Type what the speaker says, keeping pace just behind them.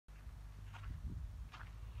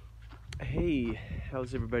Hey,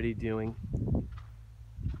 how's everybody doing?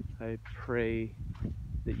 I pray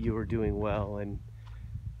that you are doing well and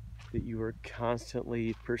that you are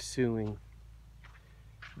constantly pursuing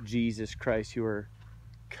Jesus Christ. You are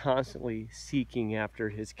constantly seeking after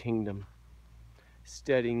His kingdom,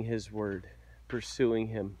 studying His word, pursuing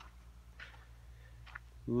Him,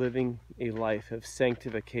 living a life of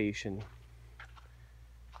sanctification.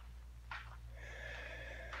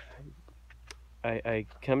 I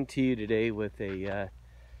come to you today with a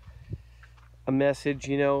message.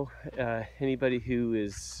 Anybody who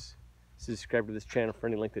is subscribed to this channel for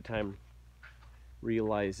any length of time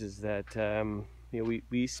realizes that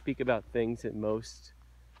we speak about things that most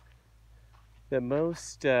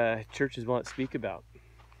churches won't speak about.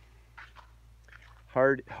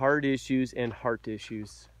 Hard issues and heart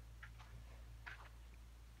issues.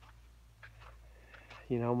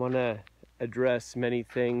 I want to address many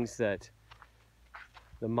things that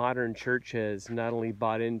the modern church has not only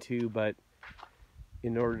bought into, but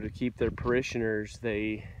in order to keep their parishioners,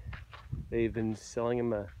 they've been selling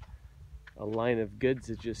them a line of goods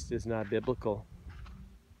that just is not biblical.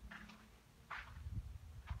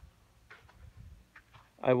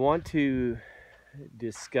 I want to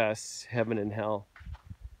discuss heaven and hell.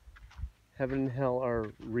 Heaven and hell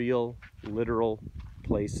are real, literal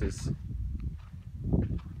places.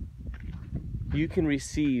 You can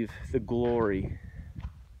receive the glory,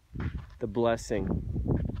 the blessing,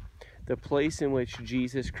 the place in which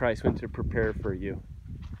Jesus Christ went to prepare for you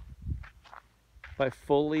by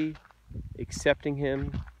fully accepting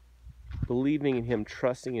Him, believing in Him,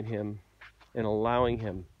 trusting in Him, and allowing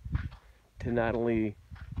Him to not only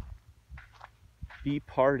be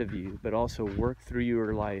part of you, but also work through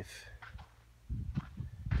your life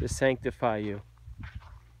to sanctify you.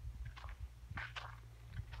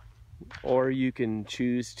 Or you can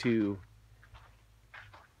choose to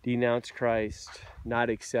denounce Christ, not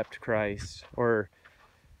accept Christ, or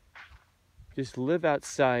just live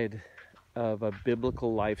outside of a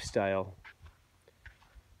biblical lifestyle,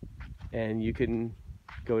 and you can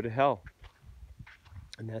go to hell.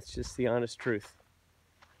 And that's just the honest truth.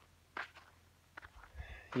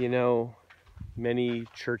 Many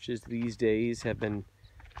churches these days have been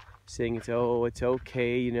saying it's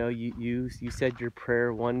okay, you said your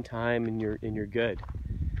prayer one time and you're good.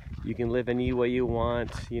 You can live any way you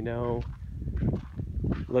want,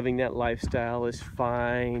 living that lifestyle is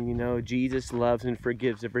fine, Jesus loves and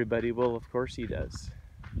forgives everybody. Well, of course He does.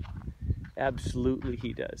 Absolutely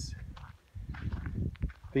He does.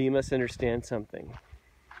 But you must understand something.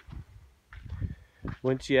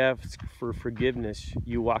 Once you ask for forgiveness,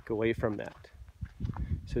 you walk away from that.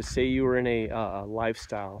 So say you were in a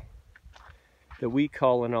lifestyle that we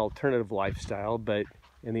call an alternative lifestyle, but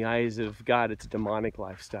in the eyes of God, it's a demonic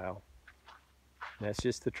lifestyle. That's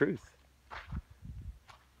just the truth.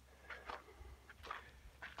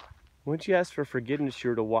 Once you ask for forgiveness,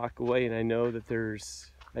 you're to walk away. And I know that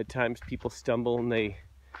there's, at times, people stumble and they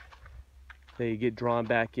get drawn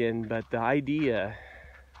back in, but the idea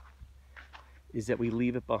is that we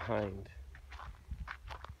leave it behind.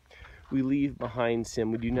 We leave behind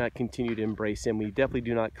sin. We do not continue to embrace sin. We definitely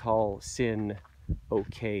do not call sin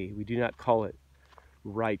okay. We do not call it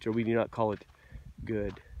right, or we do not call it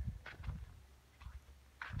good.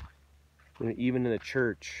 And even in the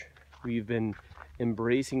church, we've been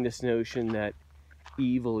embracing this notion that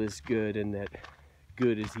evil is good and that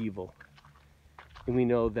good is evil. And we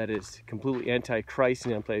know that it's completely anti-Christ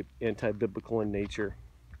and anti-biblical in nature.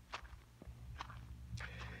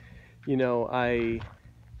 I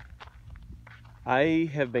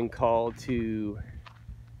have been called to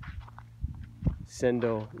send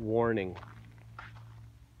a warning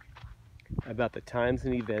about the times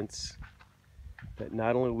and events that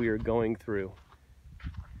not only we are going through,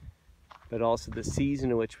 but also the season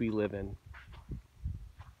in which we live in.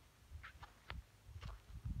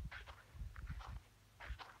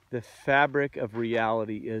 The fabric of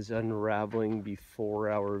reality is unraveling before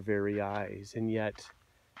our very eyes, and yet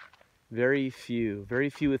very few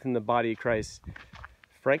within the body of Christ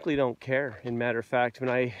frankly don't care. In matter of fact, when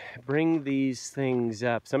I bring these things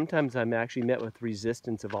up, sometimes I'm actually met with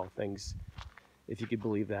resistance of all things, if you could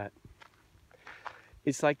believe that.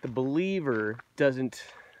 It's like the believer doesn't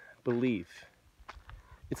believe.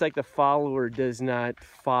 It's like the follower does not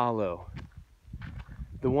follow.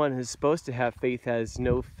 The one who's supposed to have faith has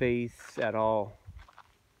no faith at all.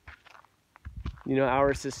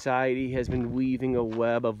 Our society has been weaving a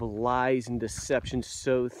web of lies and deception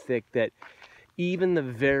so thick that even the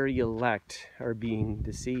very elect are being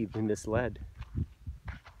deceived and misled.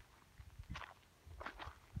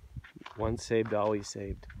 Once saved, always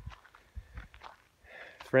saved.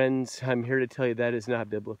 Friends, I'm here to tell you that is not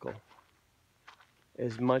biblical.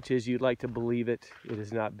 As much as you'd like to believe it, it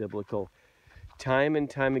is not biblical. Time and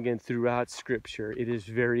time again throughout Scripture, it is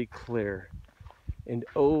very clear. And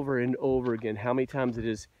over again, how many times it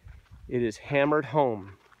is hammered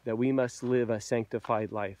home that we must live a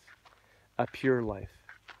sanctified life, a pure life.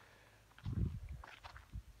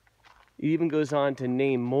 It even goes on to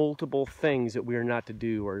name multiple things that we are not to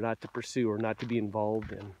do or not to pursue or not to be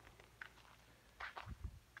involved in.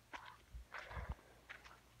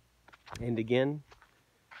 And again,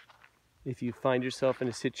 if you find yourself in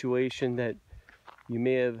a situation that you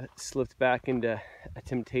may have slipped back into a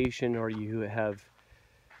temptation, or you have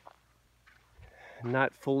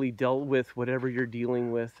not fully dealt with whatever you're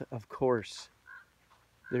dealing with, of course,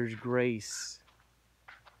 there's grace,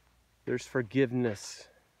 there's forgiveness,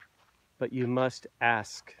 but you must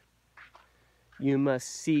ask. You must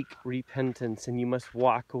seek repentance, and you must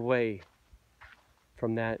walk away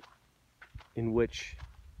from that in which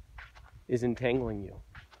is entangling you.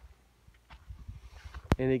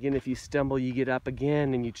 And again, if you stumble, you get up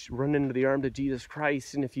again and you run into the arms of Jesus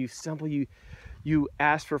Christ. And if you stumble, you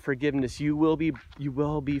ask for forgiveness. You will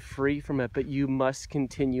be free from it, but you must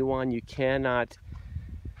continue on. You cannot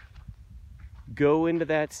go into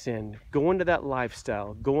that sin, go into that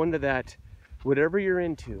lifestyle, go into that whatever you're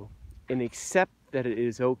into, and accept that it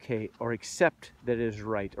is okay, or accept that it is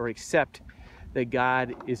right, or accept that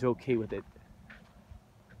God is okay with it.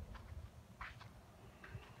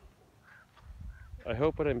 I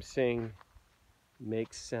hope what I'm saying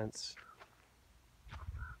makes sense.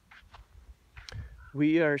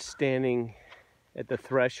 We are standing at the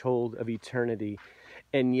threshold of eternity,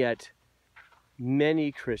 and yet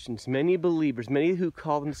many Christians, many believers, many who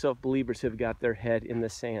call themselves believers have got their head in the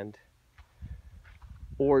sand.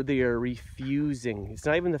 Or they are refusing. It's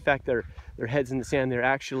not even the fact that their head's in the sand, they're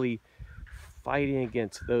actually fighting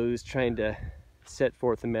against those trying to set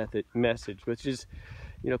forth a message, which is,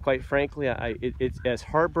 quite frankly, it's as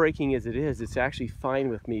heartbreaking as it is, it's actually fine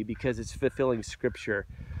with me, because it's fulfilling Scripture,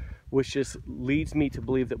 which just leads me to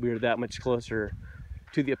believe that we are that much closer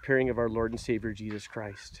to the appearing of our Lord and Savior Jesus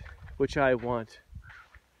Christ, which I want.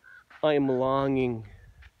 I am longing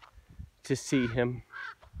to see Him.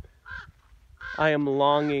 I am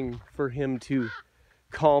longing for Him to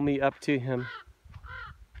call me up to Him,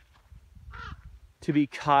 to be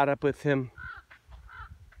caught up with Him,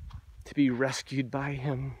 to be rescued by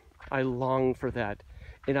Him. I long for that,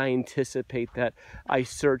 and I anticipate that. I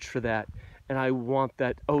search for that, and I want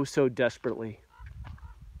that oh so desperately.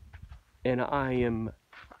 And I am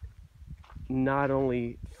not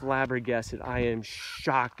only flabbergasted, I am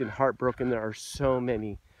shocked and heartbroken. There are so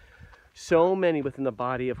many within the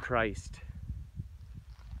body of Christ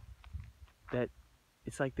that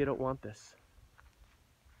it's like they don't want this.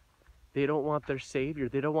 They don't want their Savior.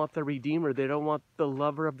 They don't want the Redeemer. They don't want the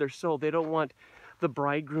lover of their soul. They don't want the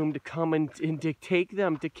bridegroom to come and to take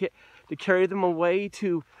them, to carry them away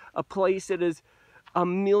to a place that is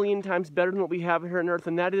 1,000,000 times better than what we have here on earth.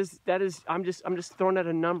 And that is I'm just throwing out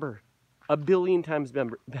a number, 1,000,000,000 times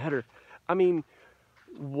better. I mean,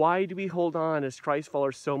 why do we hold on as Christ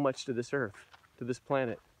followers so much to this earth, to this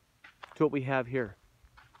planet, to what we have here?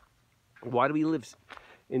 Why do we live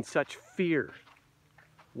in such fear?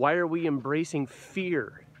 Why are we embracing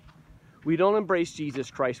fear? We don't embrace Jesus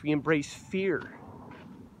Christ, we embrace fear.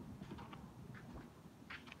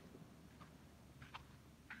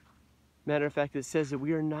 Matter of fact, it says that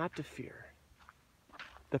we are not to fear.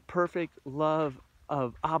 The perfect love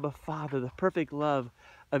of Abba Father, the perfect love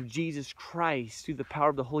of Jesus Christ through the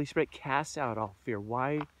power of the Holy Spirit casts out all fear.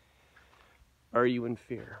 Why are you in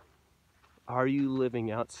fear? Are you living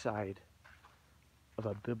outside of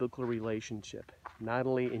a biblical relationship, not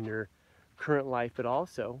only in your current life, but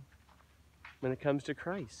also when it comes to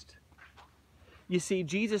Christ? You see,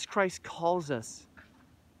 Jesus Christ calls us.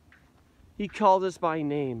 He calls us by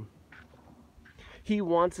name. He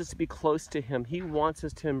wants us to be close to Him. He wants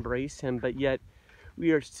us to embrace Him, but yet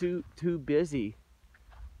we are too busy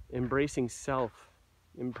embracing self,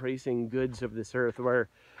 embracing goods of this earth, where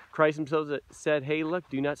Christ Himself said, hey, look,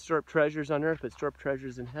 do not store up treasures on earth, but store up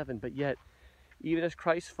treasures in heaven. But yet, even as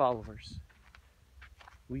Christ followers,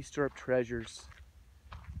 we store up treasures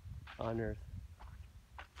on earth.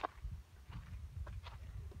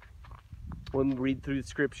 When we read through the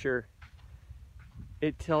Scripture,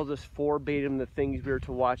 it tells us verbatim the things we are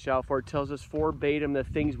to watch out for. It tells us verbatim the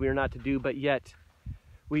things we are not to do, but yet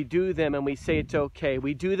we do them and we say it's okay.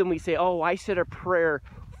 We do them, we say, oh, I said a prayer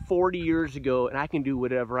 40 years ago and I can do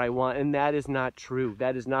whatever I want. And that is not true.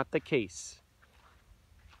 That is not the case.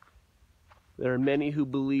 There are many who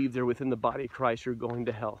believe they're within the body of Christ who are going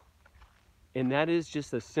to hell. And that is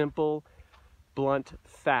just the simple, blunt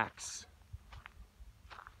facts.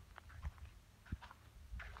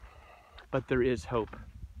 But there is hope.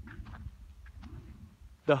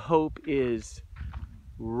 The hope is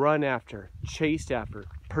run after, chase after,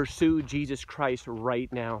 pursue Jesus Christ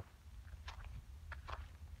right now.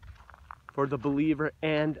 For the believer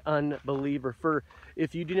and unbeliever. For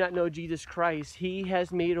if you do not know Jesus Christ, He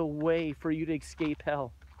has made a way for you to escape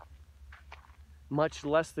hell. Much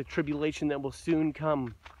less the tribulation that will soon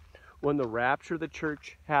come when the rapture of the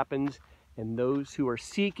church happens and those who are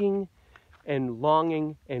seeking and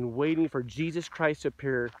longing and waiting for Jesus Christ to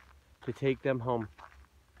appear to take them home.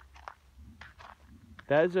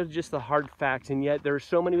 Those are just the hard facts, and yet there are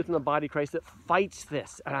so many within the body of Christ that fights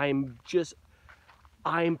this, and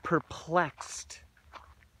I'm perplexed.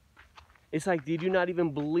 It's like they do not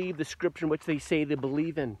even believe the scripture in which they say they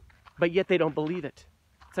believe in, but yet they don't believe it.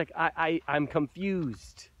 It's like I'm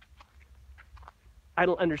confused. I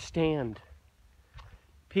don't understand.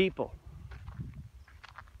 People,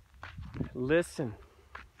 listen.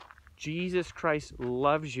 Jesus Christ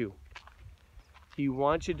loves you. He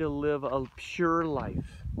wants you to live a pure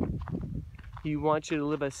life. He wants you to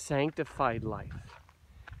live a sanctified life.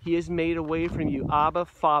 He has made a way for you. Abba,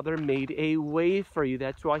 Father, made a way for you.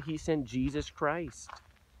 That's why He sent Jesus Christ.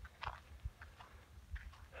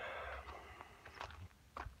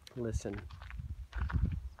 Listen.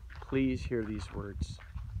 Please hear these words.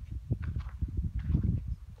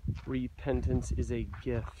 Repentance is a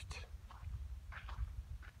gift.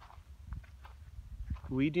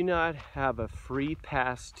 We do not have a free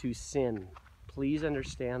pass to sin. Please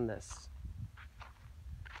understand this.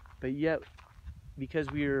 But yet,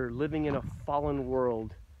 because we are living in a fallen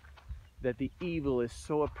world, that the evil is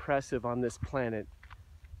so oppressive on this planet,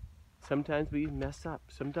 sometimes we mess up,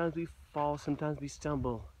 sometimes we fall, sometimes we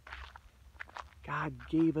stumble. God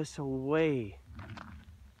gave us a way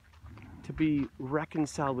to be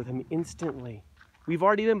reconciled with Him instantly. We've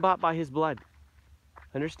already been bought by His blood.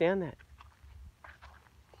 Understand that.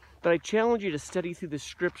 But I challenge you to study through the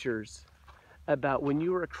scriptures about when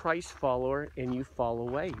you are a Christ follower and you fall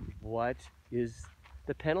away. What is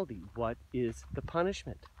the penalty? What is the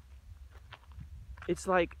punishment? It's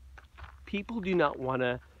like people do not want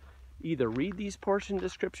to either read these portions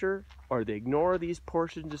of scripture, or they ignore these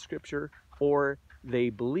portions of scripture, or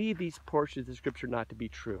they believe these portions of scripture not to be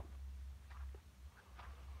true.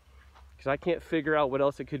 Because I can't figure out what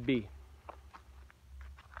else it could be.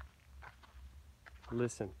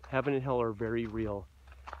 Listen, heaven and hell are very real.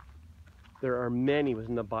 There are many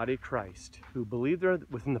within the body of Christ who believe they're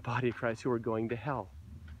within the body of Christ who are going to hell.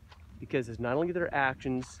 Because it's not only their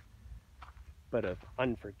actions, but of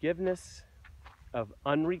unforgiveness, of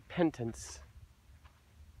unrepentance,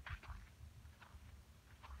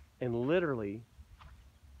 and literally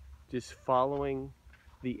just following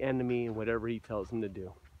the enemy and whatever he tells them to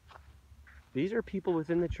do. These are people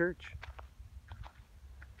within the church.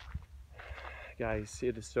 Guys,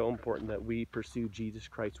 it is so important that we pursue Jesus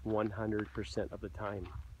Christ 100% of the time.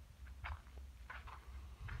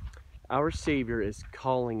 Our Savior is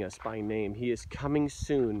calling us by name. He is coming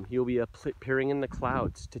soon. He'll be appearing in the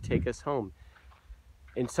clouds to take us home.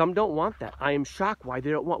 And some don't want that. I am shocked why they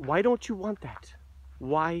don't want. Why don't you want that?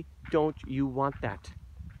 Why don't you want that?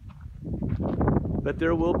 But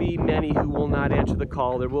there will be many who will not answer the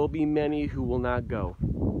call. There will be many who will not go.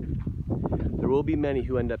 There will be many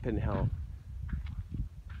who end up in hell.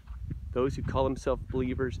 Those who call themselves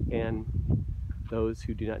believers and those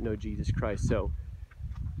who do not know Jesus Christ. So,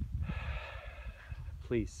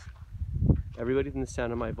 please, everybody in the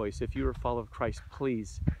sound of my voice, if you are a follower of Christ,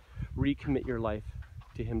 please recommit your life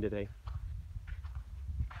to Him today.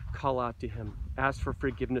 Call out to Him. Ask for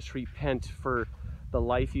forgiveness. Repent for the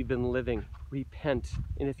life you've been living. Repent.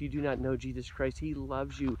 And if you do not know Jesus Christ, He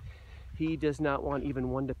loves you. He does not want even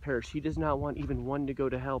one to perish. He does not want even one to go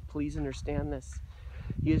to hell. Please understand this.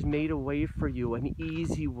 He has made a way for you, an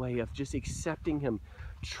easy way of just accepting Him,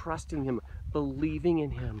 trusting Him, believing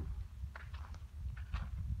in Him.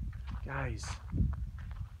 Guys,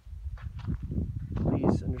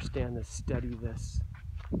 please understand this, study this.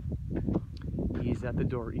 He's at the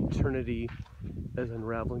door. Eternity is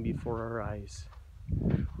unraveling before our eyes.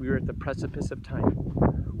 We are at the precipice of time.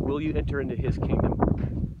 Will you enter into His kingdom,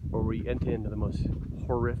 or will you enter into the most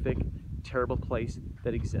horrific, terrible place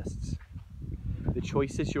that exists? The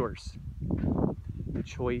choice is yours. The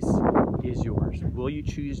choice is yours. Will you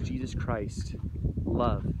choose Jesus Christ,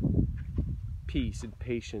 love, peace, and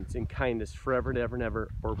patience, and kindness forever and ever and ever,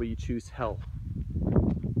 or will you choose hell?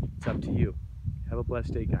 It's up to you. Have a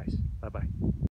blessed day, guys. Bye-bye.